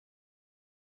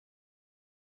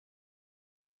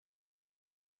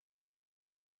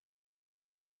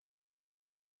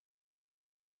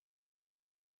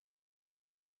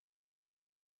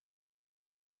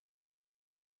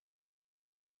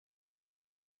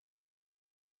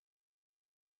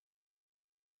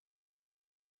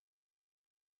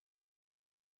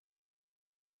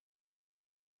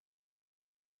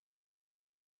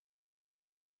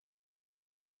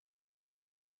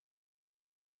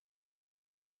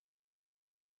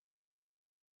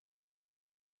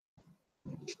The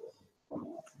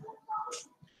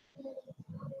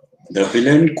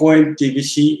Villain Coin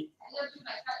TBC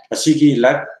asigi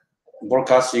live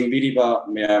broadcasting biriba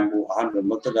meambu ahan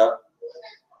matada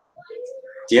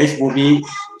TH movie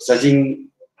sajing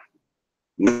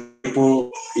Manipur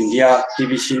India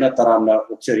TBC na taramna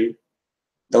ukchari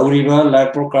Dauriba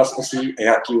live broadcast asi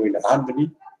ayaki oina ahan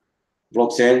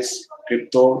blockchains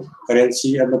crypto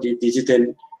currency amadi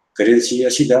digital currency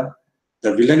asida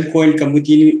the Villain Coin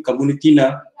community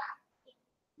na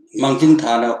Mangtin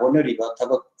Thana Honoriba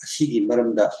Tabak Asigi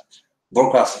Maramda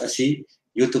broadcast Asi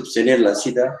YouTube channel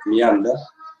Asida Miamda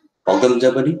Pogam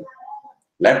Jabani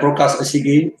live broadcast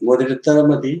Asigi moderator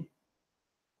Madi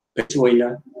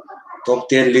Pesuina top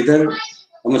 10 leader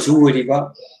Amasu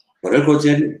Riba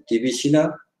Paragojen TBC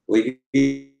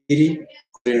Wigiri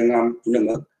Kuriangam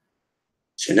Punama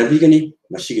Senabigani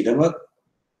Masigidama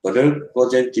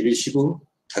Paragojen TBC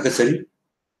Tagasari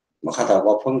Makata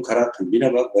Wapam Karat and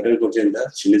Binaba, Badal Gojenda,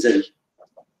 Sinizari.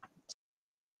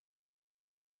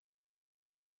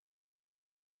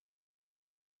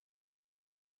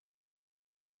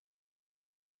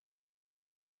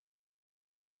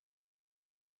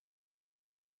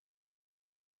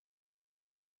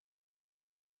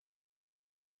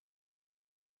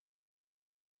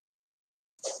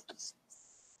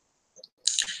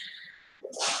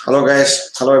 Hello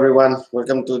guys, hello everyone.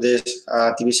 Welcome to this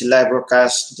Tbc-Live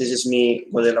Broadcast. This is me,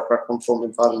 Godel from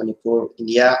Imphal, Manipur,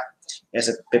 India, as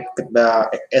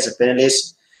a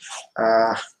panelist.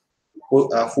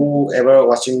 Whoever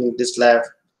watching this live,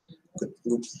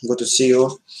 good to see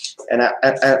you. And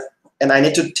I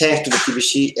need to thank to the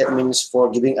TBC admins for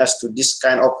giving us to this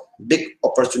kind of big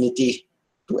opportunity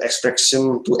to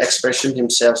express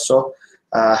himself. So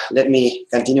let me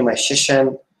continue my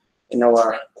session in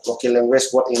our local language,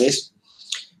 what English.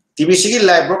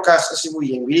 Tbc-Live Broadcast asibu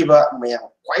yengiriba mayang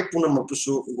kwai puna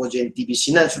mapusu gojen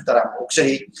TBC na sutara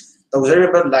oksari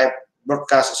tawzariba live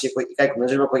broadcast asi koi ikai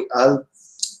kunajariba koi al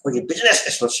koi business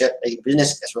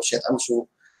associate amsu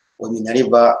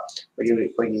ominariba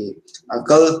koi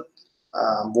uncle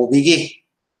Bobigi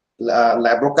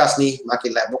live broadcast ni maki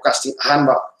live broadcasting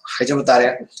hanba hajaba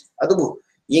tare adubu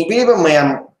yengiriba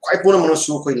mayam kwai puna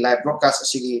manusu koi live broadcast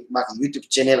asigi maki YouTube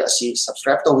channel asi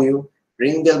subscribe to you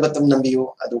ring bell button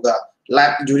nambiyo aduga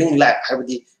live during live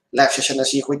habdi live session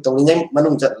asi koi tawinai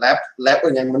manungja live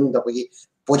oinai manungda koi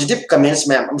positive comments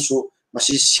mayam amsu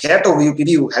masi share to you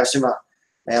video habsima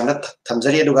mayam na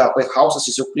thamjari aduga koi house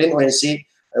asi su clean oinsi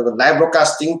aduga live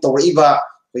broadcasting tawriba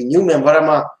koi new member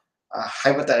ama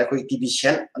haibata koi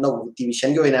TBC ano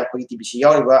TBC go ina koi TBC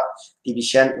yawriba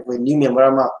TBC koi new member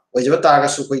ama oijaba taga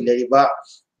su koi leriba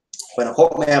when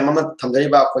hope mayam ama thamjari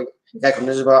ba koi gai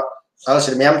khunajaba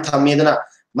also mayam thamedana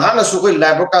mahana su koi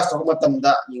live broadcast ko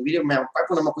matamda video mayam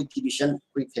paipuna ma koi TBC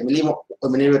koi family mo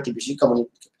community TBC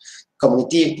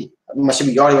community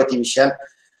masibi yawriba TBC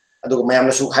aduga mayam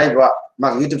na su haiba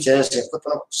ma YouTube channel se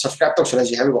subscribe to sala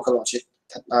ji habi wakal se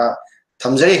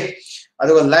thamjari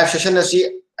aduga live session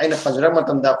asi aina panjara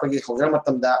matamda koi hojara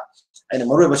matamda aina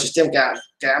maruba system ka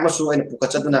amasu aina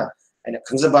pukachatuna aina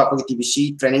khangjaba koi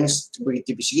TBC trainings koi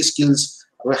TBC skills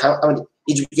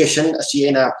education asi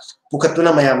aina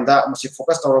pukatuna mayamda masi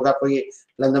focus tawraga koi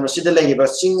landam asida leiba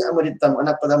sing amari tam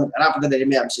anapada deri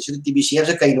mayam se TBC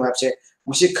habse kaino habse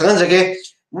masi khanganjage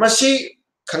masi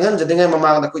khanganjadenga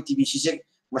mamangda koi TBC se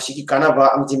masi ki kanaba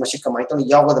amti masi kamai tong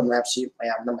yawga map si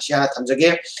mayamna masi ha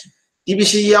thamjage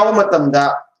TBC yawa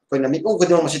matamda koi nami ko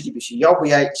gudong masi TBC yawa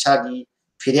yai sagi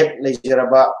firep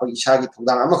leijaraba koi sagi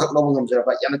thudang ama khak lobu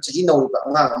ngamjaraba yana chahi nawriba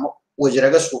anga ama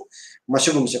ojaraga su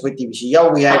masugum se koi TBC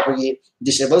yawa yai koi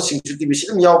disable sing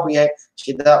TBC dum yawa yai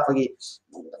sida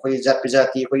koi jat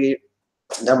pejati koi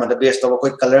damada base to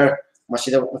koi color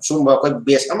masida sumba koi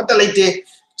base amata leite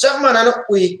chamana na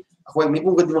koi koi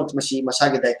mipung gudong masi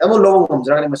masagi dai amo lobu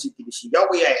ngamjaraba masi TBC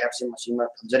yawa yai habse masi ma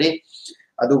thamjari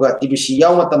aduga TBC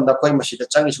yaw matamda koi masida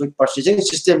changi sui purchasing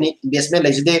system ni investment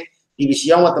leijde TBC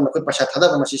yaw matamda koi pasha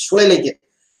thada masi sulai leite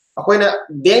akoina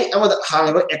bank amada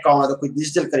hangba account da koi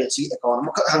digital currency account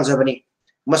ma hangjabani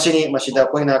masini masida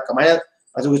koina kamaya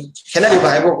adu khenari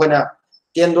bhaibo koina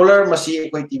 $10 masi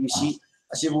koi TBC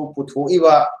asibu putho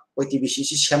iba koi TBC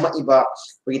si sema iba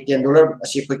koi $10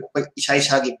 asi koi isai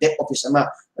sagi back office ama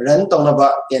run tawna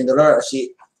ba $10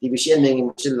 asi TBC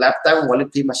neng lifetime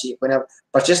wallet fee masi koina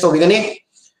purchase to bigani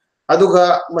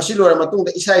aduga masi lora matung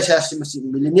da isa si masi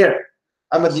millionaire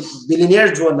amadi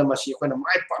billionaire zone da masi koina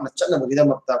mai pa na chana bagida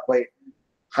makta koi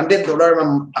 $100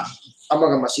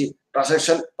 amaga masi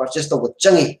transaction purchase to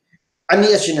changi ani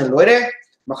asina loire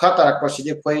makha tarak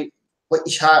pasidi koi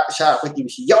isa koi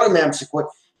TBC yaw ma'am si koi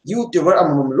YouTuber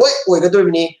amum loi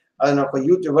oigadobni adana koi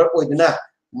YouTuber oiduna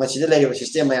masih ada lagi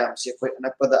sistem yang sih koi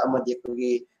anak pada amat dia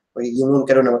koi union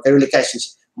karo likai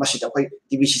sih masih tak koi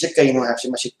TBC cek kain mau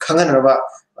masih kangen apa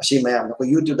masih mayam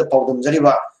koi YouTube dah pawdum jadi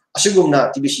ba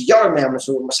asugumna TBC jauh mayam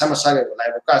masuk masa live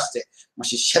broadcast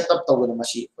masih setup tahu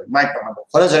masih mic pamado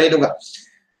kalau jadi itu ga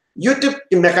YouTube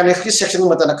in mechanics section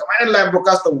mata na kemarin live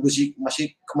broadcast tahu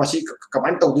masih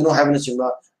kemarin tahu dino have sih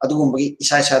ba adugum bagi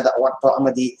isa da wat pa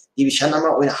amadi TBC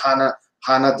nama oina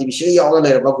hana TBC ya orang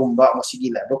dari bagumba masih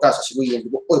gila broadcast asih gue yang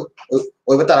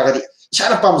oi betul agak di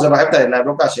sana pam zaba have dari live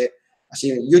broadcast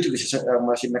asih YouTube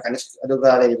masih mekanis ada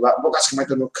dari broadcast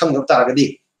kemarin tuh kang betul agak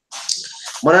di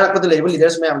mana aku tuh label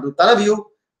leaders memang tuh tanah view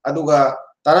aduga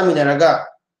tanah mineraga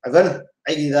agan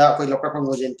ai gila koi lokal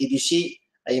pengojian TBC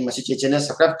ai masih channel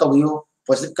subscribe tahu view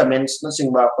positive comments nasi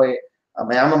ba koi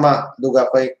mayam mama aduga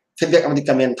koi feedback amadi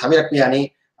comment thamirak piani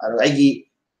ai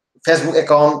Facebook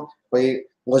account koi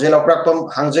Mozilla platform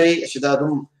hangjari sida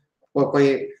adum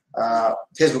koi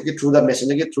Facebook ki through the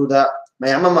messenger ki through the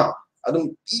mayam ama adum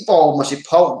people masih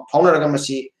fauna raga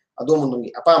masih adum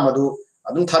mungi apa madu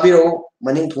adum thabiro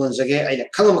maning thun jage aina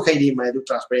khang ma khaidi mai adu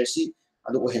transparency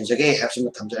adu ohen jage have sim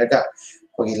thamjaraga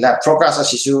koi live broadcast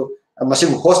asisu masih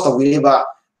host tawiriba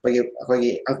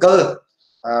koi uncle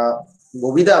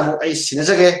bobida amu ai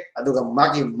sinajage aduga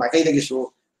magi makai dagi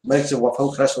su maik su wafau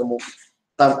khras mu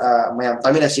mayam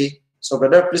taminasi. So,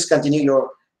 brother, please continue your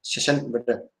session,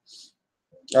 brother.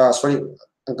 Sorry,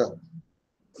 uncle.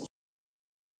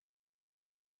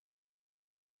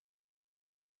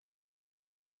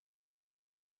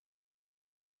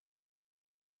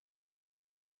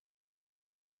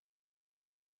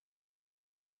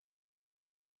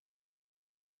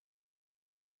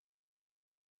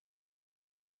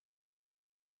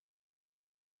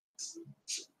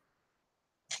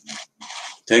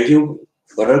 Thank you,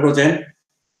 brother Gojen.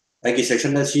 Aki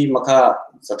section na si maka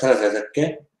sathara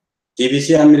ke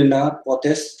TBC amilna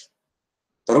potes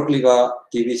torok liba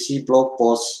TBC blog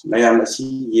post mayam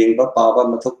si yengba paba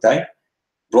mathok tai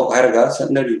blog harga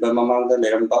sanna liba mamangda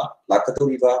leramba lakato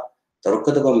liba torok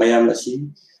ba mayam si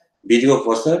video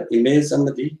poster image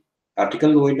amadi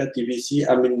article loina TBC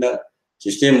amilna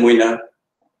system moina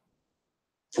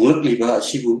phulak liba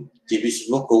asibu TBC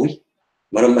blog koi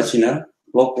maram masina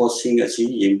blog posting asi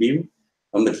yengbiu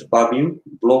amadi pabiu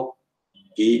blog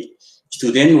ki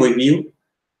student review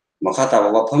makata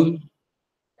wafam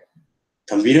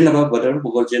tambira naba badar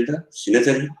bugol jenta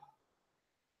sinatari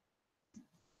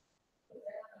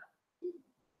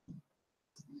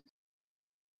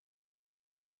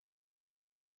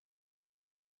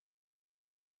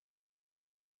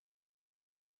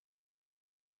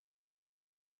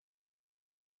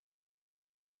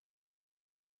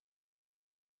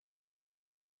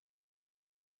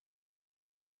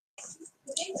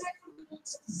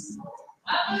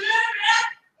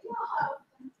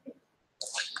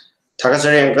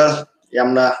Thakasari uncle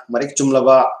yamna marik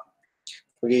chumlaba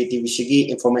koi TBC ki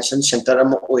information center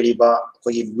am oiriba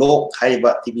koi blog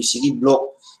haiba TBC ki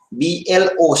blog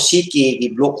BLOCK ki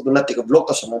blog duna te blog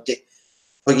to samate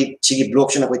koi chigi blog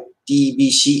chuna koi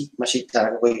TBC masih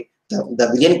tar koi the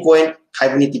billion coin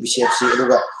haibani TBC FC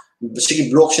aduga chigi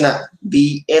blog chuna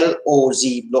BLOG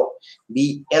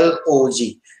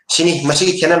sini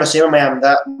masih kena masih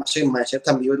mayamda masih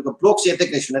tambi aduga blog se te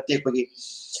kai chuna te koi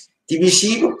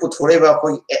TBC puthoreba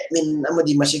koi admin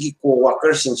amadi masigi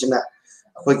co-workers singina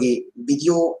koi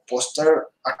video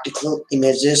poster article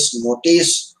images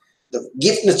notice the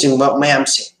gift na chingba mayam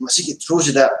se masigi through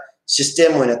the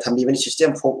system oina thambi bani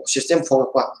system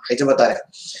for pa haijaba tare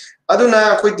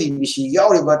aduna koi TBC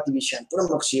yauriba TBC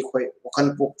puram maksi koi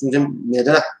okan pok tunjam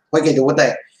medana koi ke do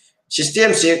dai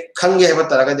system se khange heba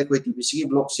taraga de koi TBC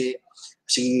blog se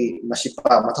sigi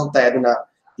masipa mathok tai aduna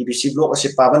TBC blog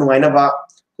se paban waina ba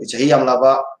jadi yang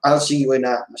laba alsi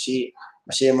wena masih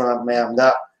mayamda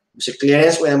masih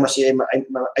clearance wena masih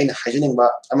aina hygienic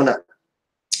ba amana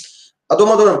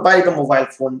aduma do pai ka mobile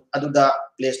phone aduda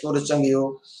play store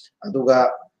changyo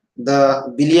aduga the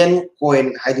billion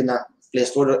coin haiduna play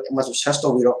store masu search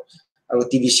to biro adu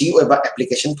TBC weba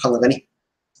application phangagani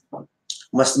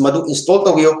mas madu install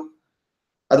to biro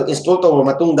adu install to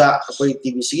matungda koi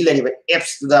TBC lari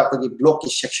apps da koi blog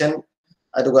section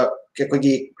aduga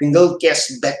koi single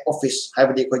cash back office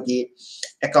haibadi koi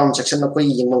account section na koi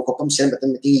yengmang kopam sen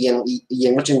batan ti yang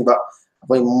maching ba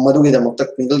koi madugi da mukta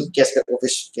single cash back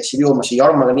office ke CBO masi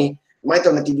yor magani mai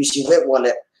to na TBC web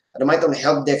wallet ada mai to na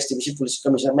help desk TBC police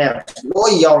commission ma lo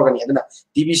yor gani aduna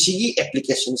TBC gi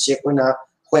application se koi na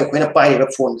pai ba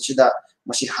phone sida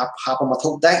masi hap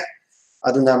mathok dai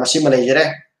aduna masi malai jere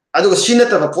aduga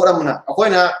sinata ba poramna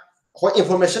akoi na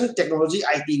information technology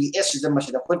IT gi S system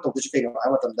machine point to kuch kai no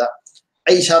amatamda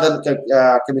ai sada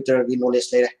computer gi knowledge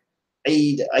le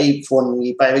ai phone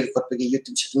gi pai gi khot gi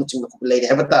youtube channel ching ko le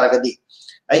ha bata ga di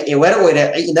ai aware oi re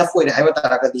ai enough oi re ha bata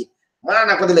ga di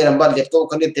mana ko le ramba laptop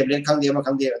khang tablet khang de ma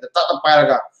khang de ta ta pai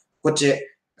ga ko che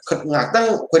khat ngak tang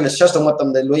ko na search tong matam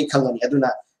da loi khang ani aduna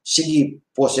sigi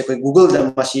post ko google da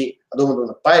masi ado mo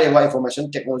pai re wa information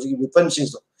technology gi weapon sing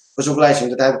so ko su klai sing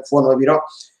da phone oi biro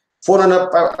phone na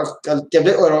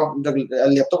tablet oi ro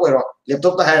laptop oi ro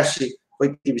laptop ta ha si koi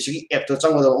TBC gi app to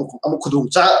chang do amu khudung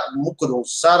cha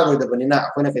ra da bani na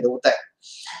ko na ke do ta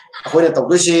ko na to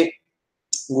si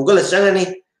google chang ani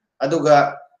aduga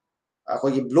ko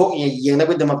gi blog yeng na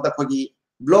bi da mak ta ko gi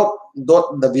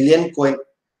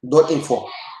blog.thebillion.coin.info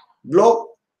blog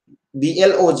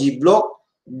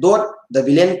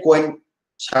blog.thebillion.coin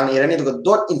sang irani to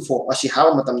 .info asi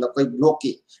hawa matam da koi blog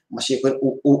ki masi ko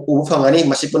u phangani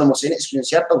masi puna mo sene screen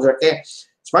share to jake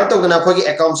smart to na ko gi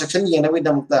account section yeng na bi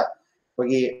da mak ta ko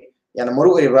gi yana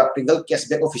moru eba kringle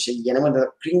cashback official yana ma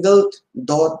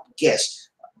kringle.cash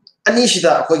ani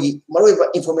sida ko gi moru eba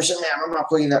information ma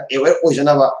ko ina aware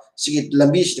ojana ba sigi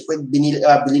lambi sida ko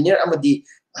billionaire amadi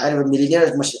haiba millionaire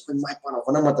masi ko mai pana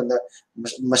kona matanda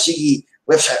masigi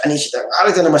website ani sida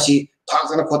alagana masi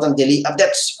thakana khotan daily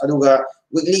updates aduga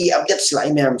weekly updates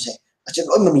lai ma'am se acha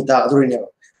loi mami ta adurine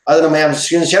aduna ma'am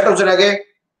screen share to jarage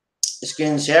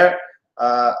screen share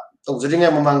to jaringa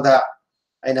mamangda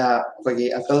aina kogi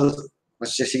uncle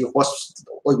masi sigi host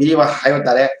oi biriba hayo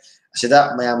tare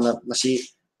asida mayam masi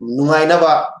nungai na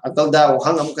ba uncle da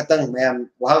wahang am katang mayam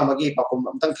wahang magi pakum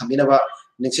amtang thamina ba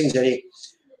ningsing jari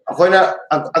akoina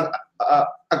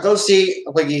uncle si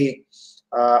kogi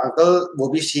uncle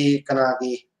bobi si kana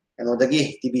gi eno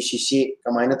dagi TBCC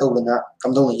kamaina tawdana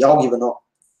kamdong yawgi bano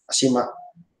asima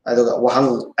aduga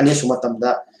wahang ani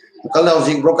sumatamda uncle da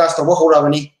hojik broadcast to hora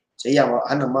bani cheyama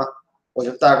hanama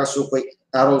ojata ka su koi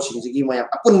taro singji mayam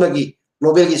apun magi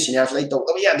global gi seniors lai to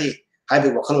kabi ade haibe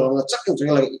wakhal nga chakin ching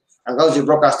lagi uncle ji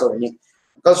broadcast to ni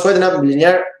uncle soidana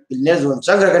billionaire zone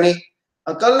changra gani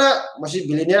uncle na masi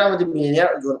billionaire amadi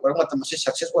millionaire zone par matam masi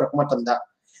success or matam da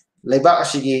leiba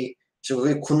asigi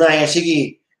sugui khunai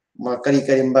asigi kari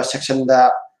karimba section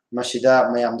da masida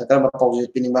mayam da karma pawje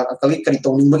pinimba uncle kari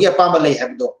tawning magi apamba lei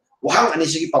habdo wahang ani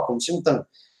sigi pakum simtang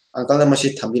uncle da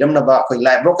masi thambiram na ba koi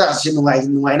live broadcast si nungai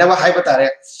na ba haiba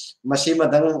tare masi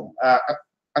madang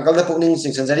uncle da pukning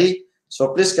sing sanjari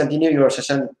so please continue your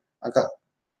session uncle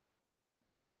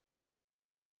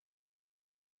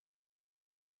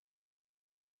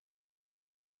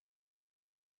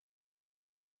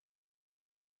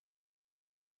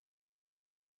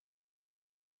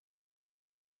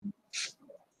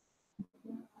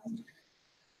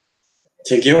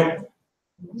Thank you.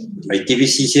 My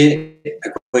TBC se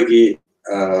akogi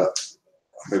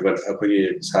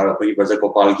sara akogi Baja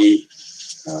Gopal gi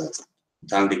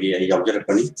tangdagi ay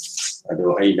yawjarapani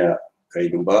ado aina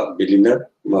kaigumba billionaire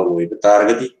ma woi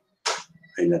bataragadi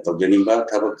aina tawjanimba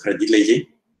thabak khardi leje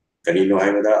kanino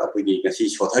haibada akogi ngasi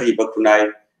sothari ba kunai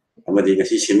amadi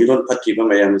ngasi semilon phatkiba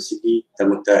mayam sigi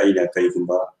tamakta aina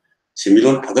kaigumba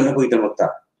semilon phagan akogi tamakta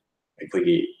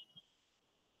akogi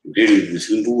green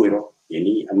sunbu wero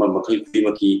yani ama makal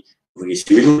primaki akogi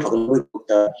semilon phagan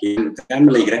ta hin kam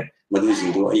legre madu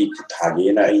jindo ai thage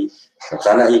na ai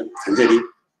sana ai sanjari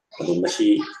ado masi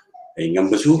ai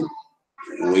ngambasu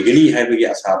oigani haibagi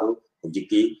asado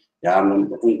hojiki yam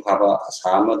mapung phaba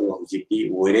asama do hojiki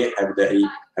oire haibda ai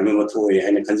ame mathoi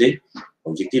haina khanje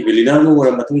hojiki bilina no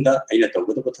ora matungda aina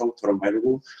tawdo patham thoram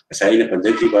haibu asaina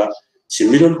panjaki ba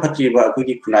similon phati ba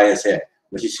akogi kunai ase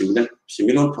masi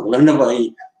similon phaglanna ba ai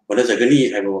wala jagani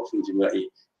haibu sunjima ai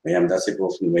mayam da se bo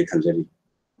sunwai thanjari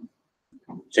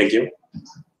thank you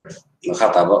makha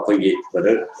taba koigi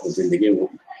brother zindagi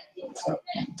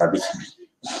tabi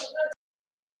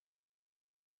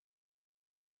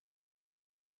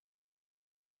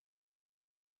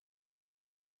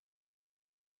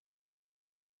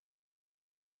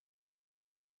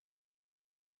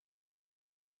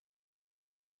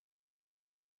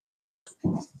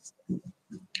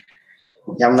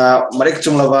yamna marik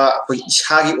chunglaba koi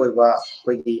isagi oiba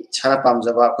koi gi chana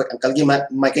pamjaba koi uncle gi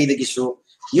maikai de gisu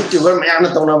youtuber mayamna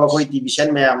tawna ba koi TVCN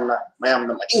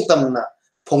mayamna mating tamna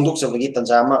phongduk sabagi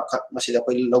tanjama masida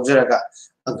koi lawjaraga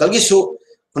uncle gi su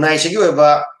kunai sigi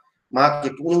oiba ma ki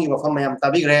puningi wafam mayam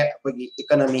tabigre koi gi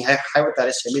economy haiba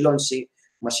tare semilon si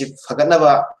masi fagatna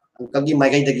ba uncle gi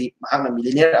maikai de gi mahakna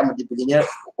millionaire amadi billionaire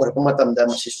or pamatamda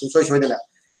masi sunsoi soidana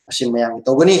masi mayam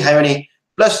tawgani haibani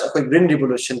plus akoy green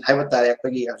revolution haiba tare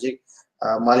akoy hajik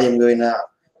malem goina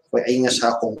akoy ainga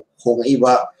sa hong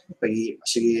iba akoy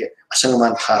asigi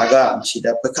asangman haraga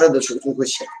masida akoy khara da su ko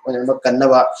se ona kanna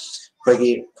ba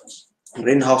akoy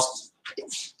greenhouse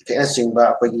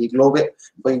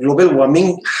global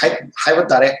warming high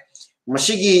tare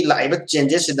masigi laiba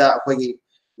changes da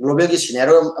global ki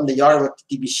scenario am the yar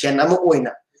TBC am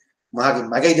oina mahagi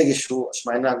magai de shu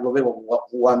smaina global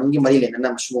warming ki mari lena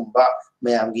nam sumba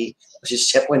mayamgi masi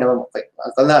set oina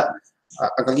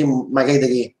akali magai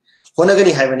de hona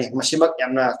gani haibani masimak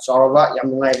yamna chawba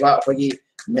yam ngai ba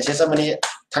message amani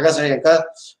thagajare ka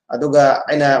aduga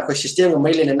aina system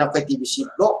mai lena na TBC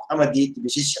block amadi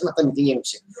TBC mata meeting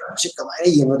yengse masi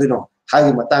kamai yengoduno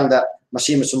hagi matangda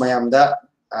masi musumayamda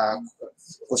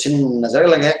question nazar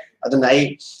lage aduna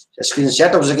ai screen share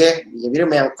tawjage yebire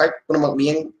mayam kai punamak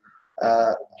miyeng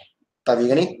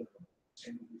tabigani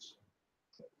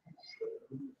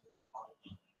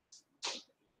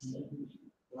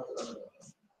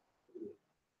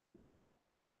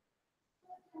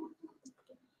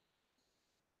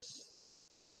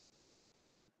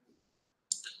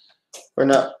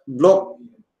block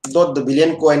dot the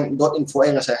billion coin dot info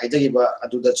ay nga sa haidagiba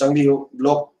aduda changbiu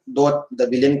block dot the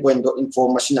billion coin dot info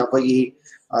machine akogi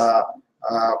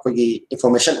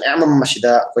information amam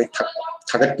masida koi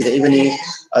thagat pida ibani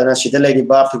ana sida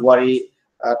laiba February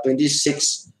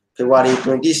 26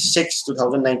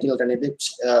 2019 alternative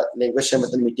language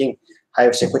sembatan meeting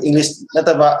hai se koi English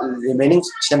nataba remaining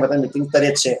sembatan meeting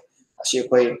taret se asi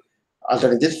koi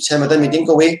alternative sembatan meeting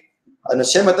ko we ana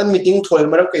sembatan meeting thol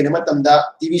marap kaina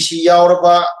matamda TBC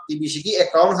yauraba TBC ki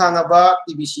account hangaba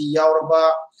TBC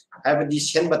yauraba habadi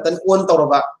sembatan on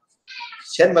tawraba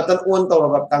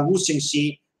kangu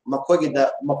singsi makogi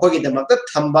da makta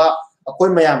thamba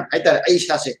akoi mayam haitar ai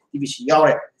sa se TBC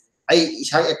yaure ai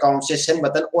isa account se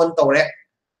sembatan on tawre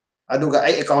aduga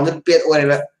ai account paid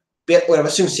oreba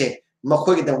singse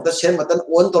makogi da makta sembatan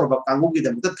on tawraba kangu gi da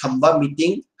makta thamba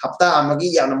meeting hafta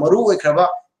amagi yana maru oikraba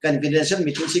confidential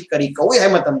meeting si kari kawi hai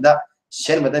matamda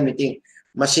share matam meeting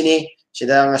masini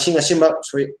sida ngasi ma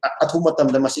athu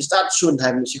matamda masi start soon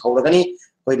hai misi hawragani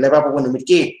koi leba ko numit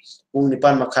ki pung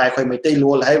nipan makhai koi maitai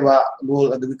lol hai wa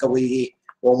lol adu kawi gi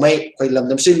omai koi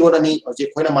lamdam si lol ani oje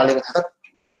koi na maling thakat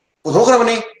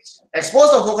puthokrabani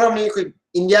expose puthokrabani koi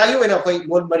india gi wena koi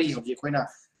lol mari hoje koi na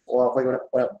koi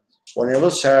honorable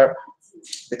sir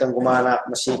Petang Kumana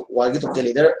masi wagi to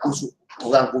leader amsu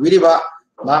program kubiriba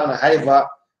magna haiba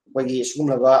bagi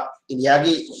sumlaba India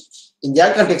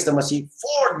context masi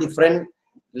 4 different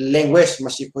language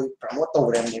masi koi promote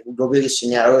program ne global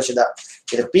scenario sida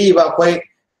piba koi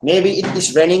maybe it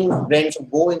is raining grains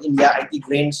go in India IT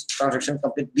grains transaction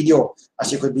complete video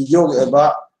asi koi video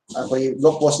ba koi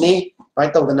blog post ni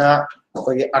pai tawdana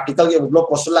koi article ge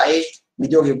blog post lai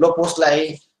video ge blog post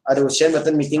lai adu share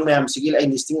button meeting mayam sigil ai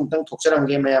listing umtang thokcharam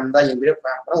ge mayam da yembire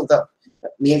pa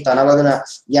ning tanaba duna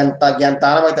yan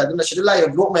tanaba ta duna sidula yo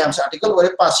blog mayam sa article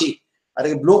ore pasi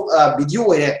ade blog video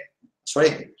ore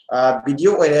sorry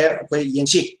video ore koi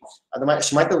yengsi adama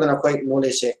smart to duna koi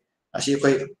knowledge se asi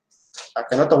koi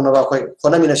kana to na ba koi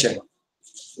khona mina se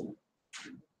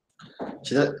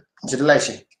sida lai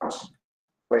se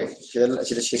koi sida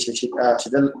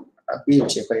bi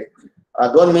se koi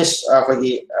don't miss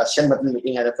koi send button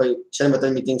meeting ada koi send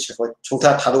button meeting se koi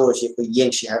chungtha thado se koi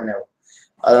yengsi ha na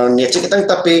next kitang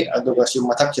tapi aduga si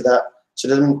mathak sida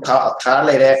tha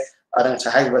lere arang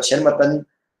sahai ba send button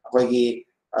koi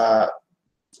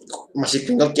masih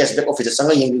tinggal cashback office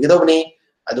sanga yeng gi do ni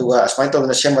aduga asmai to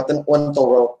na send button on to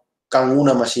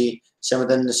kanguna masih send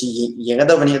button si yenga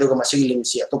do ni aduga masih link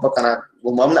si atopa kana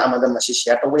gumam na amada masih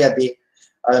share to ya de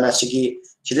adana sigi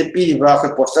sida pi ba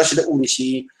koi poster sida uni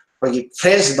si koi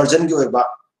French version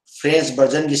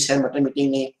gi send button meeting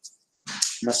ni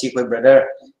masih koi brother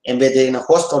embedded in a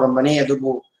host or money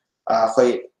adubu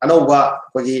koi anoba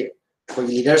koi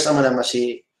leaders amana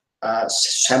masih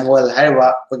Samuel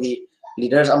haiwa koi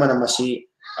leaders amana masih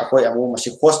akoi amu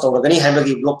masih host organi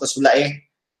haibagi blog ta sulai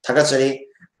thagachari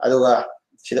aduga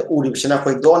sida uribsina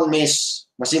koi don't miss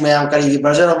masih mayam kari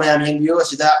version mayam yengbiyo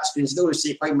sida screen sida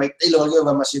urisi koi maitai lol gi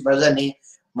ba masih version ni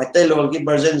maitai lol gi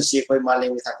version si koi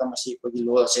maleng thaka masih koi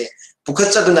lol se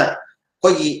pukhatchaduna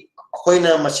koi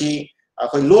na masih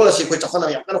koi lol si koi chakhona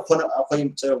yam kana khona koi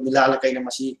milala kaina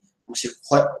masih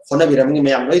khona biramni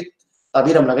mayam loi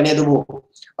tabiram lagani adubu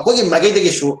akoi gi magai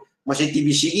de su masih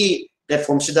TBC gi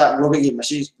platform sida global gi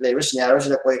masih level scenario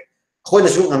sida koi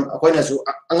akoina su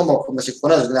angamo masih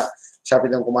khona zuna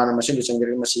Sapidang Kumana masih lucengir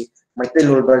masih maitai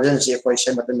lol version si koi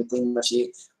sembatan meeting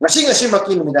masih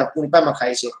makin mida punipa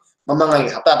makai si mamangai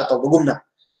hapta ta bugumna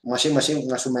masih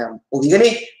ngasumayam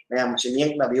ogigani mayam masih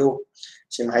nyeng nabiu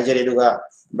sim haijari duga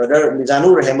brother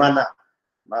Mizanur Rahmana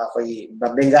koi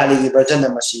Bengali version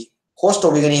masih host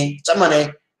ogigani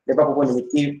chamane lepa ko ni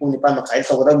meeting punipa makai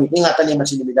to da meeting atani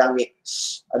masih bidangi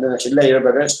aduna silla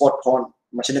brother sport phone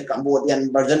masih Cambodian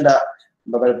version da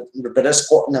brother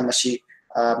Scott na masih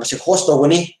host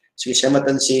tawani sigi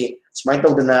sematan si smai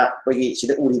tawdana kogi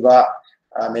sida uriba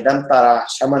Madam Tara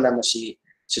Sharma na masih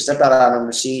Sister Tara na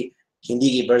masih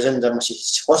Hindi version da masih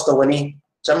host tawani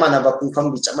chamana ba pungfam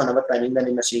di chamana ba timing na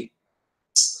ni masih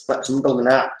sum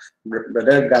tawdana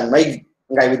brother gang mai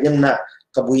ngai widim na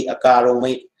kabui akaro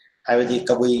mai haibadi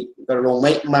kabui karong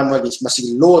mai mama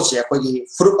masih law se kogi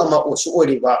fruit ama su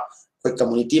uriba koi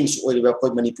community su uriba koi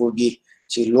Manipur gi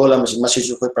si lola masih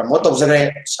su koi promote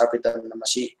tawjare sapitan na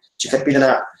masih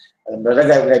chikapina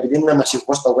brother gai widim na masih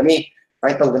host tawani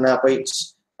mai tawdana koi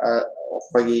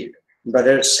kogi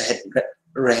brother Sahid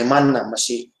Rahman na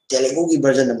masih Telugu gi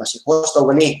version na masih host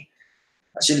tawani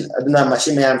asil aduna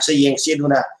masih mayam se yeng se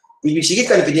aduna TBC ki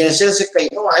confidential se kai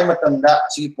no ai matamda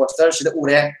si poster sida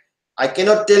ure I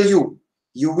cannot tell you.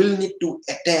 You will need to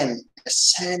attend a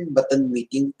send button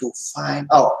meeting to find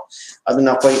out.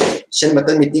 Aduna koi send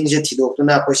button meeting je thido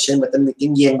tuna koi send button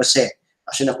meeting yeng base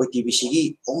asuna koi TBC ki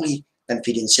only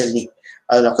confidential ni.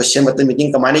 Aduna koi send button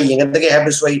meeting kamane yeng adage have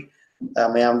this way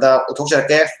mayam da uthok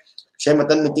jarke send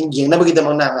button meeting yeng na bagi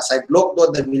damang na sai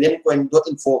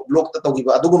blog.themillioncoin.info blog ta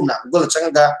togiba adugumna google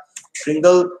changa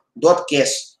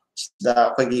kringle.case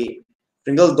da koi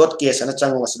kringle.case ana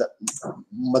chang wasda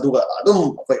maduga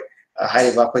adum koi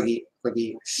haiba koi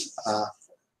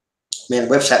main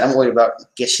website am oiba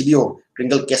case video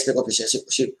kringle case office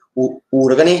si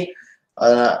uragani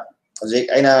hojik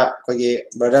aina koi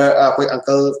brother koi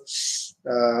uncle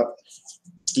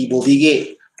Tibobi ge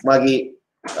magi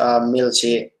mail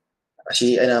se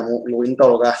asi aina mu login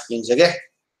tawga yingjage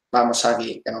ma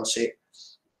masagi kano se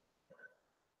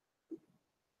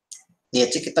ni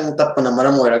chikitang tapna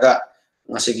maram oiraga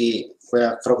masigi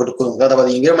koya krokodukul gada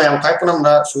badi ingir mayam kai punam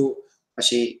na su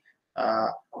masih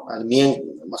mieng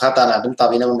makata na dum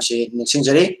tabina masih ningsing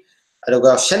jari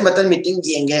aduga send button meeting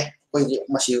jenge koi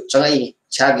masih changai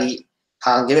chagi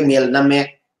hangge mail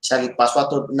namme chagi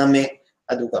password namme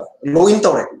aduga login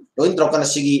tawre kana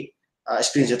sigi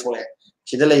screen je thole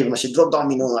sida lay masih drop down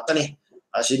menu atani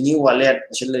asi new wallet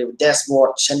asi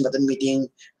dashboard send button meeting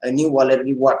new wallet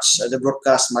rewards the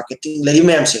broadcast marketing lay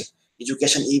mem se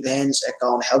education events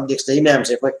account help desk lay mem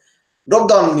se koi drop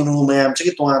down menu mem se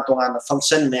ki tonga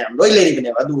function mem loi lay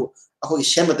bine adu akoi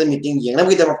send button meeting yeng nam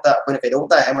gi damakta koi kai dau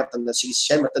ta ha matam da si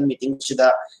send button meeting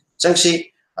sida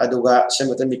changsi aduga send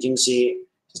button meeting si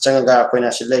changaga koi na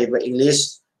si lay ba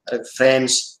English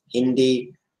French Hindi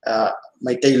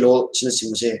maitai lo sina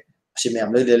simse si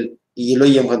mem loi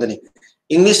yem khandani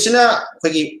English na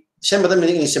koi send button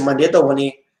meeting English Monday to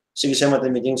wani si send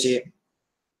button meeting si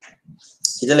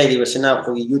ida lay sina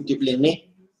koi YouTube link ni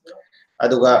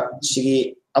aduga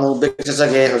sigi amu back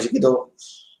sage hojikido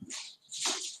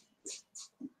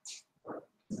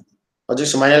hojik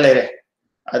sumaya lere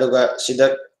aduga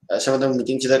sida send button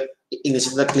meeting sida English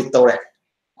sida click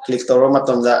tawra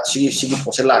matamda sigi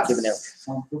post la kibne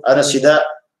ada sida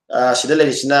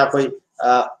lay sina koi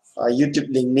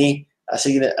YouTube link ni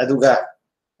asigi aduga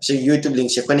sigi YouTube link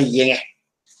se pani yenge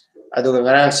aduga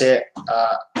ngarang se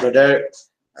brother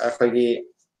koi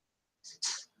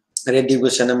ready go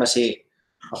sana masih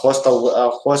host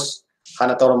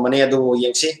khana tawra mane adu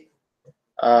yengsi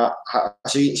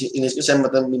asi English send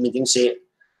button meeting se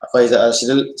koi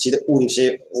sida uri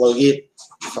se walgi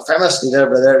famous leader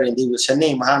brother ready go sana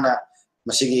mahana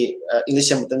masigi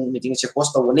English send button meeting se host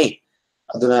tawani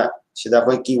aduna sida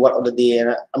koi keyword of the day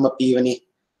na ama piwani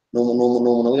no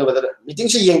meeting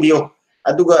se yeng bio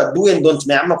aduga do and don't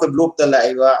me ama koi blog ta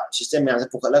laiwa system ya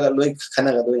pukalaga loi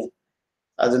khanaga doi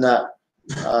aduna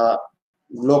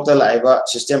blog ta laiwa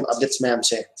system updates me am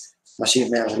se masi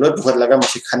me loi pukalaga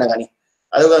masi khanaga ni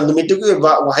aduga numitu ki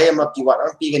ba wahai ama keyword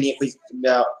am pigani koi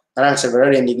arang server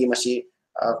rendi gi masi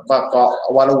ba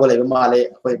walo wala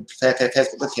male koi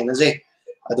Facebook ta thena je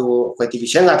adu koi TV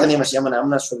sha ngata ni masi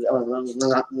amana su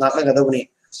ngaka ga dogni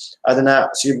aduna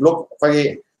si blog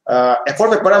koi effort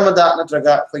paper amada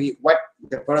natraga koi white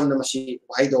paper amda masi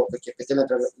wahai do capital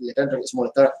letter small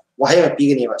letter wahai ma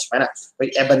pigani ba smana koi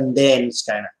abundance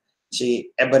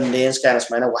kana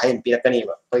smana wahai pirakani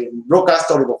ba koi broadcast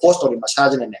story ba post story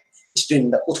massage ne screen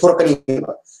da uthor kani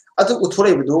ba adu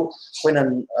uthore bidu koi nan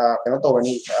kana to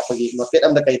bani koi market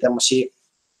amda kai ta masi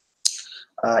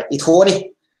ithoni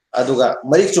aduga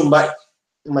marik chumba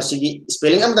masigi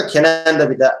spelling amda khenan da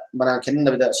bida mana khenan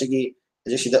da bida sigi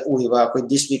sida uriba koi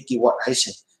this week keyword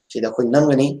haise sida koi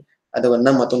namgani aduga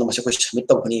namato na masi koi submit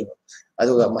tawni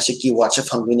aduga masi keyword se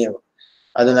phangni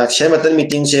aduna send button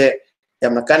meeting se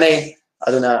yamna kanai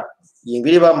aduna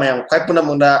yingriba mayam kai puna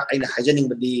munda aina hajaning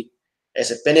badi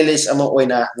as a panelist ama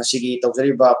oina ngasigi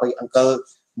tawjariba koi uncle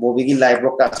movie live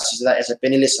broadcast as a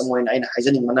panelist someone I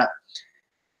haijaning mana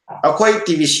akoi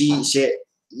TBC se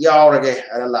yaurage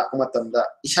ala la kuma tamda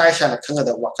isa isa na khanga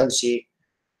da wakal se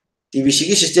TBC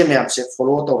gi system yam se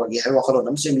follow to rage hai wakalo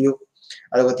nam se miu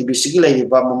ala TBC gi lai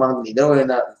ba mamang leader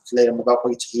wena lai mo ba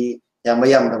koi chi yam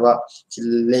yam da ba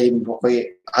lai mo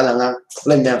koi alanga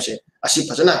plan yam se asi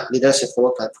phajana leadership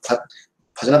follow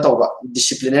phajana to ba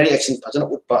disciplinary action phajana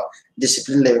utpa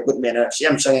discipline level good manner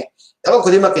siam sange thaba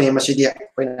khudi ma kene masidi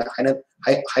koina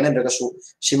haina daga su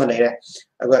sima leire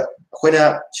aga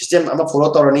koina system ama follow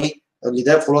torani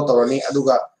leader follow torani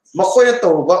aduga makoina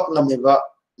tawba ngameba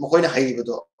makoina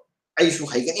haibido aisu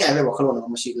haigani habe wakalona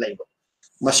masi laiba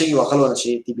masi wakalona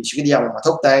si TBC gi yam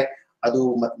mathok tai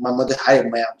adu mamade hai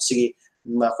mayam sigi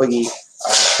makoigi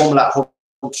formula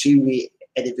three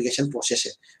edification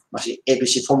process masih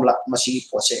ABC formula masih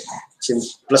proses sim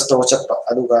plus to chat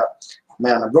aduga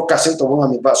mayana broadcasting to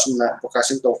ngami ba sumna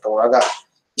broadcasting to raga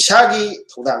isagi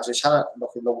thudang se sana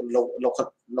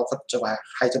lokhat chaba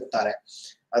hai chab tare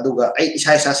aduga ai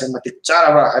isa isa se mati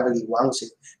charaba habagi wang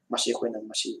se masih koina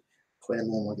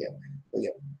no ge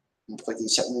kogi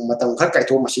matam khar kai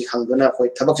to masih hangdona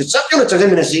koi thabak se chap yo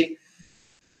chajemina si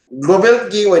global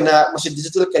gi oina masih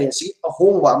digital currency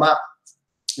ahongwa ma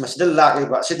masida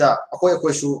lagiba sida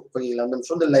akoi su kogi landam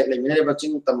sonda lai mine ba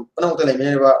ching tam panang ta lai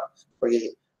mine ba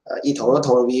kogi I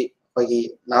thorobi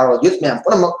kogi naro youth mem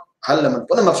panamak halaman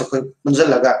panamak se koi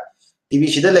munjalaga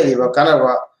TBC da lai ba kana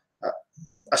ba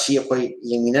asi koi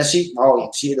yengminasi mau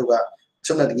yengsi duga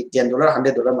somna di $10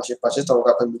 $100 masih purchase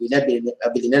tawga koi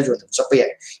billionaire jo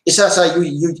sapya isa sa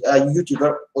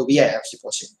youtuber obi I have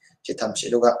suppose se tham se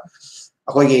duga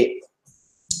akoi gi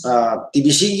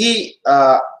TBC gi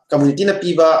community na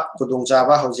piba kudung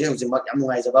jaba hauji mak yam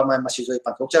ngai jaba mai masi joi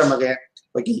panthok charmage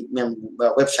kogi mem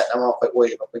website ama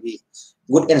koi kogi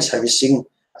good and servicing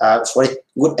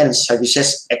good and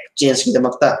services exchange ki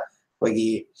damakta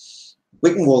kogi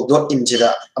quickmall.in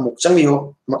jira amuk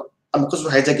changmiyo amuk su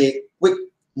haijage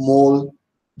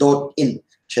quickmall.in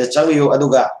se changmiyo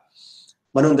aduga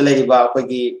manung da leiba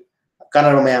kogi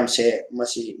kanaro mayam se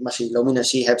masi lomina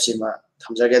si have sima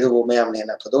thamjage du mayam ne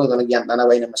na thodo dona gyan dana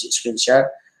baina masi screen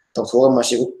share tawtho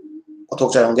masi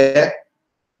othok charangge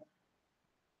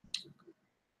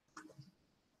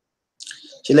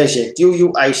silai se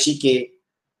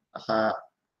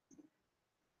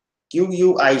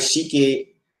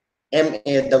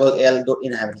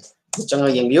QUICKMALL.in have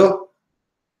changa yengbiyo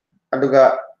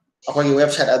aduga akoi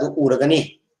website adu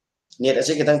uragani net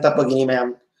ase kitang tapagini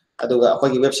mayam aduga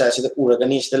akoi website ase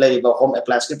uragani sida laiba home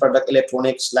appliance product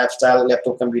electronics lifestyle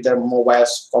laptop computer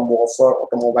mobiles combo offer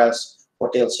automobiles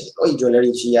hotels oi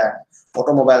jewelry chia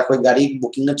automobile koi gari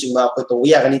booking na chingba koi to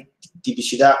ya gani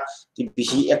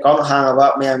TBC account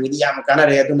hangaba mayam mi yam kana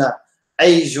re aduna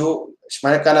ai ju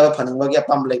smart kana ba phanung ba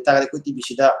pam leita gari koi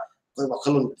TBC da koi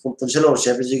wakhalon punchelo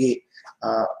sebiji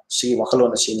si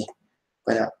wakhalon asini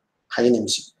koina hainin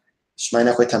si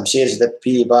smaina koi thamse is the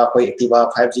p ba koi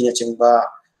activa 5G na chingba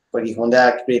koi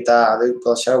Honda Creta adu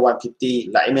Pulsar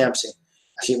 150 lai mayam se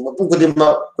asi mapung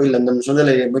kudima koi landam sonda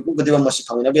le mapung kudima masi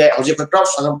phangina bi hoje koi crowd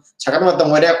sagam matam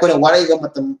ware koi warai ga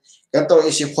matam kanto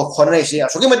isi khona isi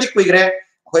asugi madik koi gre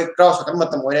koi crowd sagam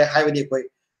matam ware haibadi koi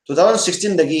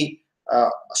 2016 dagi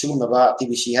asugum ba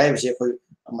TBC haibase koi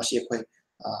masi koi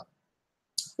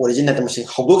original tamasi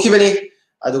hawdoki bani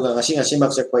aduga ngasi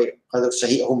makse koi khaduk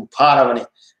sahi ahum phara bani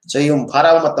sahi ahum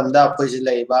phara matamda koi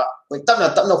jilaiba koi tapna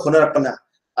khona rakna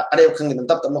are khang dam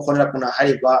tapna khona rakna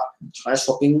hariba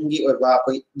shopping gi oba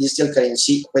koi digital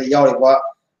currency koi yawriba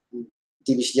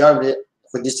TBC yawre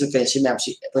koi digital currency map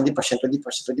si 20%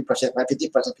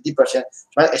 50%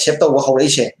 accept wa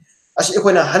hawreise asi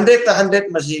koina 100 ta 100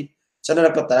 masi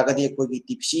sanara patara kadi koi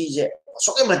TBC je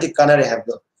soke matik kanare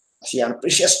habdo asi am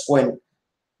precious point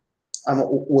ama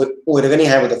oiragani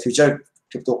have the future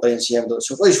cryptocurrency have the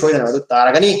so koi soidana adu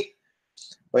taragani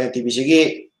koi TBC gi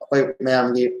koi mayam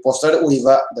gi poster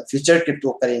uiba the future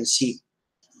cryptocurrency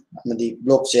amadi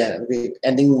blockchain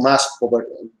ending mass poverty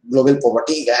global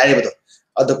poverty ga hariba do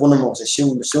adu punamo se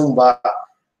sumba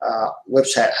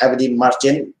website have the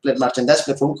merchandise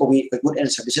platform ko bi good and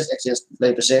services exchange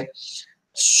like to say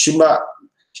sima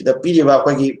sida piriba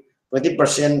koi gi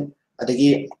 20%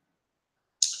 adagi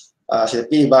sida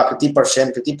piriba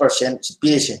 50%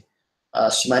 pise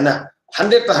simana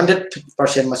 100 to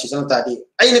 100% masi chang ta di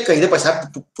aina kai da paisa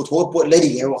putho pot lady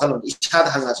he wakhalon isa da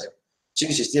hanga se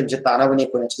sigi system se tana bani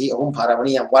ko chi ahum phara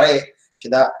bani yam ware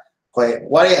sida koi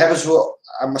ware have so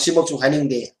masi mok chu haning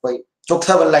de koi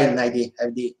chokha ban line nai di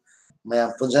have di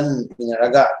mayam punjan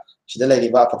minaraga sida lady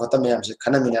ba pakata mayam se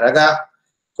khana minaraga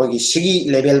koi gi sigi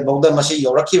level bawda masi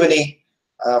yorakhi bani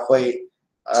koi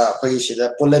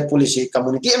ꯑꯩꯈꯣꯏꯒꯤꯁꯤꯗ ꯄꯨꯂꯤꯁꯤ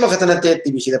community ꯑꯃꯈꯛꯇ ꯅꯠꯇꯦ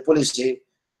ꯇꯤꯕꯤꯁꯤꯗ ꯄꯨꯂꯤꯁꯤ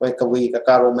ꯑꯩꯈꯣꯏ ꯀꯕꯨꯏ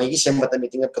ꯀꯀꯥꯔꯣ ꯃꯩꯒꯤ ꯁꯦꯝꯕꯗ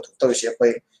meeting ꯄꯨꯊꯣꯛꯇꯧꯔꯤꯁꯤ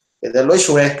ꯑꯩꯈꯣꯏ ꯁꯤꯗ ꯂꯣꯏ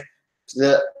ꯁꯨꯔꯦ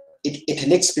ꯁꯤꯗ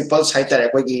ꯏꯊꯅꯤꯛꯁ ꯄꯤꯄꯜꯁ ꯍꯥꯏꯇꯥꯔꯦ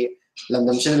ꯑꯩꯈꯣꯏꯒꯤ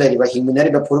ꯂꯝꯗꯝꯁꯤꯗ ꯂꯩꯔꯤꯕ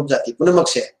ꯍꯤꯡꯃꯤꯟꯅꯔꯤꯕ ꯐꯨꯔꯨꯞ ꯖꯥꯇꯤ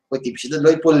ꯄꯨꯝꯅꯃꯛꯁꯦ ꯑꯩꯈꯣꯏ ꯇꯤꯕꯤꯁꯤꯗ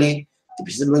ꯂꯣꯏ ꯄꯨꯜꯂꯤ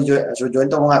ꯇꯤꯕꯤꯁꯤꯗ ꯂꯣꯏ ꯖꯣꯏꯟ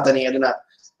ꯇꯧꯕ ꯉꯥꯛꯇꯅꯤ ꯑꯗꯨꯅ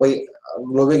ꯑꯩꯈꯣꯏ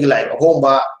ꯒ꯭ꯂꯣꯕꯦꯜꯒꯤ ꯂꯥꯛꯏꯕ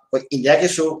ꯑꯍꯣꯡꯕ ꯑꯩꯈꯣꯏ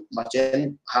ꯏꯟꯗꯤꯌꯥꯒꯤꯁꯨ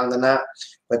ꯃꯥꯔꯆꯦꯟ ꯍꯥꯡꯗꯅ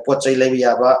ꯑꯩꯈꯣꯏ ꯄꯣꯠ ꯆꯩ ꯂꯩꯕ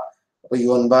ꯌꯥꯕ ꯑꯩꯈꯣꯏ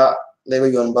ꯌꯣꯟꯕ ꯂꯩꯕ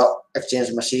ꯌꯣꯟꯕ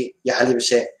ꯑꯦꯛꯁꯆꯦꯟꯖ ꯃꯁꯤ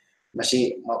ꯌꯥꯍꯜꯂꯤꯕꯁꯦ ꯃꯁꯤ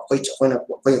ꯑꯩꯈꯣꯏꯅ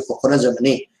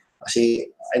ꯍꯣꯠꯅꯖꯕꯅꯤ ꯃꯁꯤ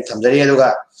ꯑꯩꯅ ꯊꯝꯖꯔꯤ ꯑꯗꯨꯒ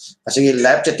ꯃꯁꯤꯒꯤ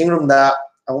ꯂꯥꯏꯚ ꯆꯦꯇꯤꯡ ꯔꯨꯝꯗ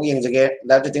ꯑꯃꯨꯛ ꯌꯦꯡꯖꯒꯦ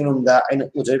ꯂꯥꯏꯚ ꯆꯦꯇꯤꯡ ꯔꯨꯝꯗ ꯑꯩꯅ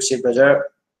ꯎꯖꯔꯤꯕꯁꯤ ꯕ꯭ꯔꯗꯔ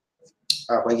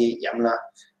ꯑꯩꯈꯣꯏꯒꯤ ꯌꯥꯝꯅ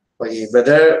ꯑꯩꯈꯣꯏꯒꯤ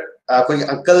ꯕ꯭ꯔꯗꯔ ꯑꯩꯈꯣꯏꯒꯤ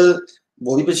ꯑꯪꯀꯜ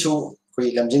ꯕꯣꯕꯤꯕꯨꯁꯨ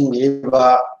ꯑꯩꯈꯣꯏ ꯂꯝꯖꯤꯡꯕꯤꯔꯤꯕ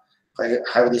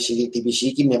ꯍꯥꯏꯕꯗꯤ ꯁꯤꯒꯤ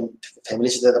ꯇꯤꯕꯤꯁꯤꯒꯤ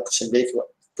ꯐꯦꯃꯤꯂꯤꯁꯤꯗ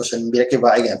ꯄꯨꯁꯤꯟꯕꯤꯔꯛꯈꯤꯕ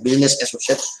ꯑꯩꯒꯤ ꯕꯤꯖꯤꯅꯦꯁ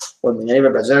ꯑꯦꯁꯣꯁꯤꯌꯦꯠ ꯑꯣꯏꯃꯤꯟꯅꯔꯤꯕ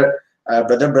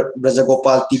ꯕ꯭ꯔꯗꯔ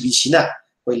ꯕ꯭ꯔꯖꯒꯣꯄꯥꯜ ꯇꯤꯕꯤꯁꯤꯅ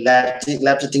ꯑꯩꯈꯣꯏ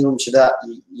ꯂꯥꯏꯚ ꯆꯦꯇꯤꯡ ꯔꯨꯝꯁꯤꯗ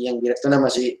ꯌꯦꯡꯕꯤꯔꯛꯇꯨꯅ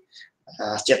ꯃꯁꯤ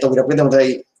ꯆꯦꯠ ꯇꯧꯕꯤꯔꯛꯄꯒꯤꯗꯃꯛꯇ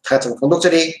ꯑꯩ ꯊꯥꯒꯠꯆꯕ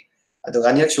ꯐꯣꯡꯗꯣꯛꯆꯔꯤ ꯑꯗꯨꯒ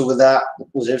ꯑꯅꯤꯔꯛ ꯁꯨꯕꯗ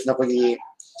ꯎꯖꯔꯤꯕꯁꯤꯅ ꯑꯩꯈꯣꯏꯒꯤ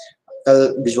ꯑꯪꯀꯜ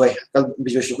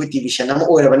ꯕꯤꯖꯣꯏꯁꯨ ꯑꯩꯈꯣꯏ ꯇꯤꯚꯤ ꯆꯦꯅꯦꯜ ꯑꯃ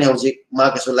ꯑꯣꯏꯔꯕꯅꯤ ꯍꯧꯖꯤꯛ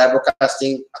ꯃꯥꯒꯁꯨ ꯂꯥꯏꯚ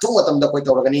ꯕ꯭ꯔꯣꯗꯀꯥꯁꯇꯤꯡ ꯑꯊꯨꯕ ꯃꯇꯝꯗ ꯑꯩꯈꯣꯏ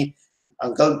ꯇꯧꯔꯒꯅꯤ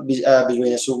ꯑꯪꯀꯜ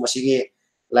ꯕꯤꯖꯣꯏꯅꯁꯨ ꯃꯁꯤꯒꯤ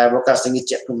ꯂꯥꯏꯚ ꯕ꯭ꯔꯣꯗꯀꯥꯁꯇꯤꯡꯒꯤ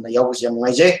ꯆꯦꯠ ꯔꯨꯝꯗ ꯌꯥꯎꯕꯁꯤ ꯌꯥꯝ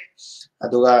ꯅꯨꯡꯉꯥꯏꯖꯩ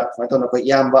ꯑꯗꯨꯒ ꯁꯨꯃꯥꯏꯅ ꯇꯧꯅ ꯑꯩꯈꯣꯏ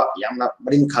ꯏꯌꯥꯝꯕ ꯌꯥꯝꯅ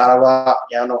ꯃꯔꯤꯡ ꯈꯥꯔꯕ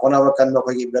ꯌꯥꯝꯅ ꯍꯣꯠꯅꯕ ꯀꯟꯕ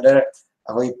ꯑꯩꯈꯣꯏꯒꯤ ꯕ꯭ꯔꯗꯔ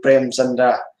ꯑꯩꯈꯣꯏ ꯄ꯭ꯔꯦꯝꯆꯟꯗ꯭ꯔ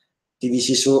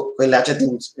ꯇꯤꯚꯤꯁꯤꯁꯨ ꯑꯩꯈꯣꯏ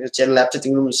ꯂꯥꯏꯚ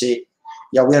ꯆꯦꯇꯤꯡ ꯔꯨꯝꯁꯤ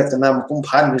ꯌꯥꯎꯕꯤꯔꯛꯇꯨꯅ ꯃꯄꯨꯡ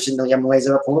ꯐꯥꯍꯟꯕꯁꯤꯅ ꯌꯥꯝ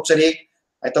ꯅꯨꯡꯉꯥꯏꯖꯕ ꯐꯣꯡꯗꯣꯛꯆꯔꯤ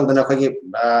ꯑꯩ ꯇꯧꯗꯅ ꯑꯩꯈꯣꯏꯒꯤ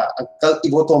ꯑꯪꯀꯜ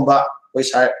ꯏꯕꯣꯇꯣꯝꯕ ꯑꯩꯈꯣꯏ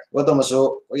ꯁꯥꯔ ꯏꯕꯣꯇꯣꯝꯕꯁꯨ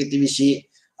ꯑꯩꯈꯣꯏꯒꯤ ꯇꯤꯚꯤꯁꯤ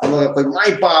ꯑꯗꯨꯒ ꯑꯩꯈꯣꯏ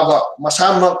ꯃꯥꯏ ꯄꯥꯛꯑꯕ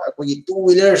ꯃꯁꯥꯃꯛ ꯑꯩꯈꯣꯏꯒꯤ ꯇꯨ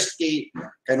ꯋꯤꯂꯔꯁꯀꯤ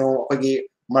ꯀꯩꯅꯣ ꯑꯩꯈꯣꯏꯒꯤ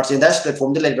ꯃꯥꯔꯆꯦꯟꯗꯥꯏꯁ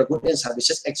ꯄ꯭ꯂꯦꯠꯐꯣꯝꯗ ꯂꯩꯔꯤꯕ ꯒꯨꯗ ꯑꯦꯟड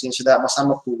ꯁꯥꯔꯚꯤꯁꯦꯁ ꯑꯦꯛꯁꯆꯦꯟꯖꯁꯤꯗ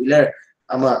ꯃꯁꯥꯃꯛ ꯇꯨ ꯋꯤꯂꯔ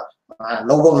ꯑꯃ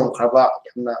ꯂꯧꯕ ꯉꯝꯈ꯭ꯔꯕ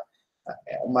ꯌꯥꯝꯅ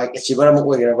ꯃꯥꯏ ꯑꯦꯆꯤꯚꯔ ꯑꯃ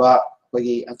ꯑꯣꯏꯈ꯭ꯔꯕ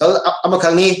ꯑꯩꯈꯣꯏꯒꯤ ꯑꯪꯀꯜ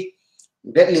ꯑꯃꯈꯛꯅꯤ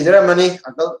ꯒ꯭ꯔꯦꯠ ꯂꯤꯗꯔ ꯑꯃꯅꯤ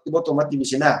ꯑꯪꯀꯜ ꯏꯕꯣꯇꯣꯝꯕ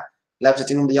ꯇꯤꯚꯤꯁꯤꯅ ꯂꯥꯏꯚ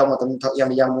ꯆꯦꯇꯤꯡ ꯔꯨꯝꯗ ꯌꯥꯎꯕ ꯃꯇꯝꯗ ꯌꯥꯝ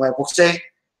ꯅꯨꯡꯉꯥꯏ ꯄꯣꯛꯆꯩ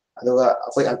ꯑꯗꯨꯒ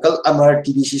ꯑꯩꯈꯣꯏ ꯑꯪꯀꯜ ꯑꯃꯔ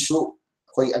ꯇꯤꯚꯤꯁꯤꯁꯨ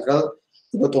ꯑꯩꯈꯣꯏ ꯑꯪꯀꯜ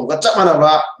ꯏꯕꯣꯇꯣꯝꯒ ꯆꯞ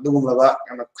ꯃꯥꯟꯅꯕ ꯑꯗꯨꯒꯨꯝꯂꯕ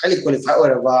ꯌꯥꯝꯅ ꯍꯥꯏꯂꯤ ꯀ꯭ꯋꯥꯂꯤꯐꯥꯏ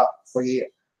ꯑꯣꯏꯔꯕ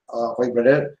ꯑꯩꯈꯣꯏ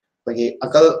ꯕ꯭ꯔꯗꯔ ꯑꯩꯈꯣꯏꯒꯤ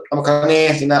ꯑꯪꯀꯜ ꯑꯃꯈꯛꯅꯤ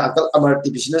ꯁꯤꯅ ꯑꯪꯀꯜ ꯑꯃꯔ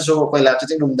ꯇꯤꯚꯤꯁꯤꯅꯁꯨ ꯑꯩꯈꯣꯏ ꯂꯥꯏꯚ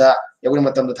ꯆꯦꯇꯤꯡ ꯔꯨꯝꯗ ꯌꯧꯕ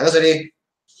ꯃꯇꯝꯗ ꯊꯥꯒꯠꯆꯔꯤ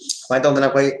ꯁꯨꯃꯥꯏꯅ ꯇꯧꯗꯅ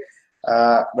ꯑꯩꯈꯣꯏ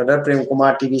ꯕ꯭ꯔꯗꯔ ꯄ꯭ꯔꯦꯝ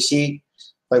ꯀꯨꯃꯥꯔ ꯇꯤꯚꯤꯁꯤ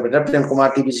ꯑꯩꯈꯣꯏ ꯕ꯭ꯔꯗꯔ ꯄ꯭ꯔꯦꯝ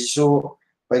ꯀꯨꯃꯥꯔ ꯇꯤꯚꯤꯁꯤꯁꯨ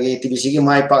ꯑꯩꯈꯣꯏꯒꯤ ꯇꯤꯚꯤꯁꯤꯒꯤ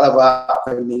ꯃꯥꯏ ꯄꯥꯛꯂꯕ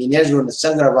ꯑꯩꯈꯣꯏ ꯃꯤꯂꯤꯅꯤꯌꯔ ꯖꯣꯟꯗ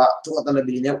ꯆꯪꯈ꯭ꯔꯕ ꯑꯊꯨꯕ ꯃꯇꯝꯗ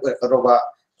ꯃꯤꯂꯤꯅꯤꯌꯔ ꯑꯣꯏꯔꯛꯀꯗꯧꯕ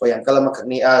ꯑꯩꯈꯣꯏ ꯑꯪꯀꯜ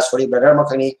ꯑꯃꯈꯛꯅꯤ ꯁꯣꯔꯤ ꯕ꯭ꯔꯗꯔ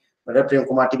ꯑꯃꯈꯛꯅꯤ ꯕ꯭ꯔꯗꯔ ꯄ꯭ꯔꯦꯝ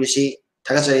ꯀꯨꯃꯥꯔ ꯇꯤꯚꯤꯁꯤ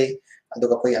ꯊꯥꯒꯠꯆꯔꯤ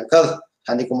ꯑꯗꯨꯒ ꯑꯩꯈꯣই ꯑꯪꯀꯜ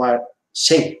ꯁꯥꯟꯇꯤ ꯀꯨꯃꯥꯔ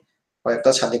ꯁꯤꯡ ꯑꯩꯈꯣꯏ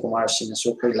ꯑꯪꯀꯜ ꯁꯥꯟꯇꯤ ꯀꯨꯃꯥꯔ ꯁꯤꯡꯅꯁꯨ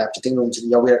ꯑꯩꯈꯣꯏ ꯂꯥꯏꯚ ꯆꯦꯇꯤꯡ ꯔꯨꯝꯁꯤꯗ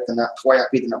ꯌꯥꯎꯕꯤꯔꯛꯇꯅ ꯊꯋꯥꯏ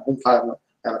ꯍꯥꯞꯄꯤꯗꯅ ꯃꯄꯨꯡ ꯐꯥꯅ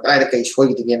ꯀꯗꯥꯏꯗ ꯀꯩ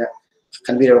ꯁꯣꯏꯈꯤꯗꯒꯦꯅ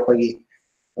ꯈꯟꯕꯤꯔꯕ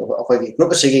ꯑꯩꯈꯣꯏꯒꯤ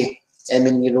ꯒ꯭ꯔꯨꯞ ꯑꯁꯤꯒꯤ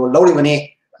ꯑꯦꯗꯃꯤꯟꯒꯤ ꯔꯣꯜ ꯂꯧꯔꯤꯕꯅꯤ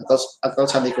ꯑꯪꯀꯜ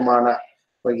ꯁꯥꯟꯇꯤ ꯀꯨꯃꯥꯔꯅ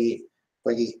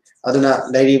ꯑꯩꯈꯣꯏꯒꯤ ꯑꯗꯨꯅ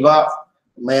ꯂꯩꯔꯤꯕ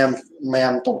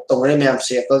ꯃꯌꯥꯝ ꯇꯧꯅꯔꯤꯕ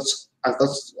ꯃꯌꯥꯝꯁꯦ ꯑꯪꯀꯜ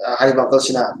ꯍꯥꯏꯔꯤꯕ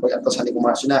ꯑꯪꯀꯜꯁꯤꯅ ꯑꯩꯈꯣꯏ ꯑꯪꯀꯜ ꯁꯥꯟꯇꯤ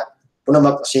ꯀꯨꯃꯥꯔꯁꯤꯅ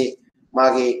ꯄꯨꯝꯅꯃꯛ ꯑꯁꯤ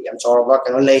ꯃꯥꯒꯤ ꯌꯥꯝ ꯆꯥꯎꯔꯕ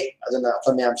ꯀꯩꯅꯣ ꯂꯩ ꯑꯗꯨꯅ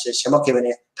ꯑꯩꯈꯣꯏ ꯃꯌꯥꯝꯁꯦ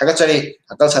ꯁꯦꯝꯃꯛꯈꯤꯕꯅꯤ ꯊꯥꯒꯠꯆꯔꯤ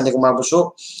ꯑꯪꯀꯜ ꯁꯥꯟꯇꯤ ꯀꯨꯃꯥꯔꯕꯨꯁꯨ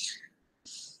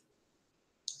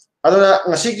ꯑꯗꯨꯅ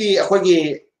ꯉꯁꯤꯒꯤ ꯑꯩꯈꯣꯏꯒꯤ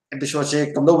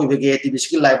episode kamdawibige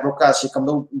Tbc-Live Broadcast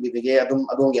kamdawibige adum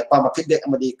adongi apama feedback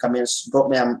amadi comments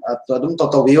drop mayam adum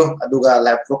tawbiyo aduga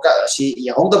live broadcast si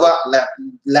yahodaba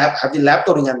live hadi live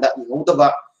toringanda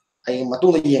yahodaba ay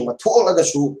matuna yengma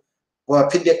thoolagasu wa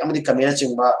feedback amadi comment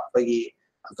chingba bagi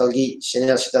ankalgi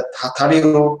channel sida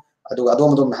thabiyo aduga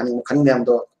adom haning khaning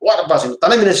mayamdo wada basin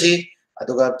tanaminasi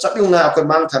aduga chapyuna akoy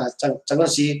mang thana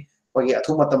changasi bagi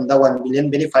athu matamda 1 billion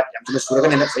benefit yamtuna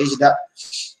suraga nena faisida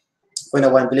कोई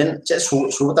 1 billion चे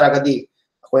सुबह तरह का दी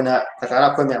कोई ना कतारा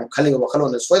कोई में हम खाली को बखलो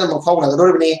ना सोई ना मफ़ाऊ ना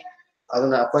ज़रूर भी नहीं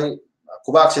अदुना कोई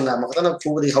कुबाक से ना मकता ना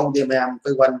कुबरी हाउ दे में हम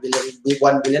कोई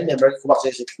 1 billion में बड़े कुबाक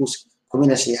से कुछ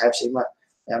कुमिना से है से में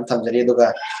हम थम जरिए दोगा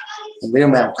बिरे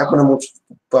में हम खाकुना मुझ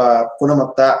पुना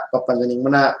मकता पपंजनिंग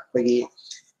मना कोई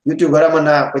यूट्यूबर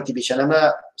मना कोई टीवी चैनल में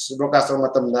ब्रॉडकास्टर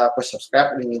मतम ना कोई सब्सक्राइब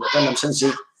नहीं होता नमसन से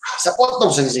सपोर्ट तो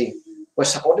संसी कोई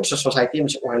सपोर्टिव सोसाइटी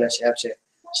में से कोई है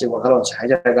से वखलों से है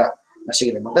जाएगा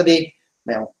Masih ada mata di,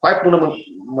 memang five pun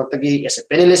mata as a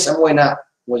panelist amoina,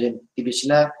 mungkin TBC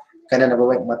na karena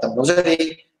nabawa mata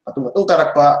mozari, atau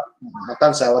tarak pa mata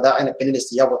sawada, ana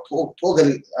panelist ya buat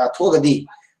tuh gadi,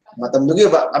 mata nunggu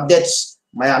ba updates,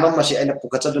 mayamam masih ana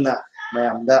pukat na,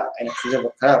 mayam da ana kerja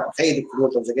berkara, kayak itu perlu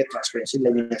terus jaga transparansi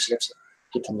lagi masih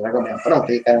kita mereka mayam pernah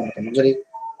kayak karena mata mozari,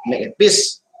 make it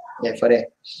peace, ya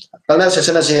fare. Karena sesi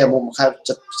nasi mau makan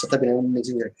setiap ini mungkin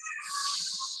jadi.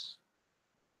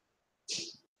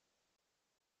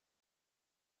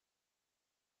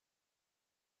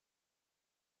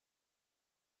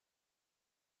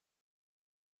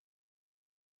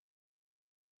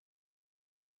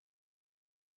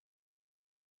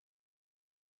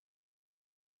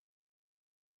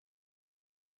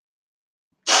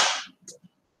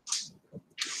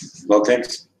 Well,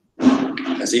 thanks.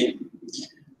 Nasi,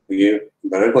 we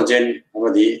baru kojen apa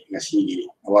di nasi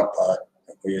awat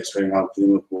apa ya sering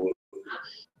aku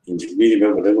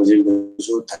인증비리바 그런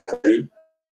거지수 다리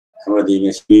아마디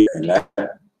ngasi là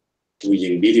tu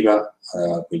jingbi리바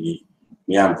거기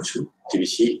미안 부수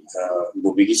TBC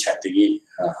무비기 차트기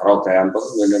하러 가야 뭐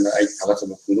그러는 아이 가서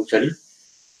공동자리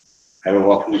하고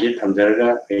와꾸지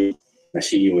탐자가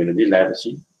ngasi 오는데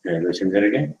라이브시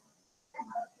로션자에게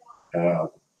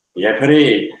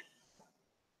야페리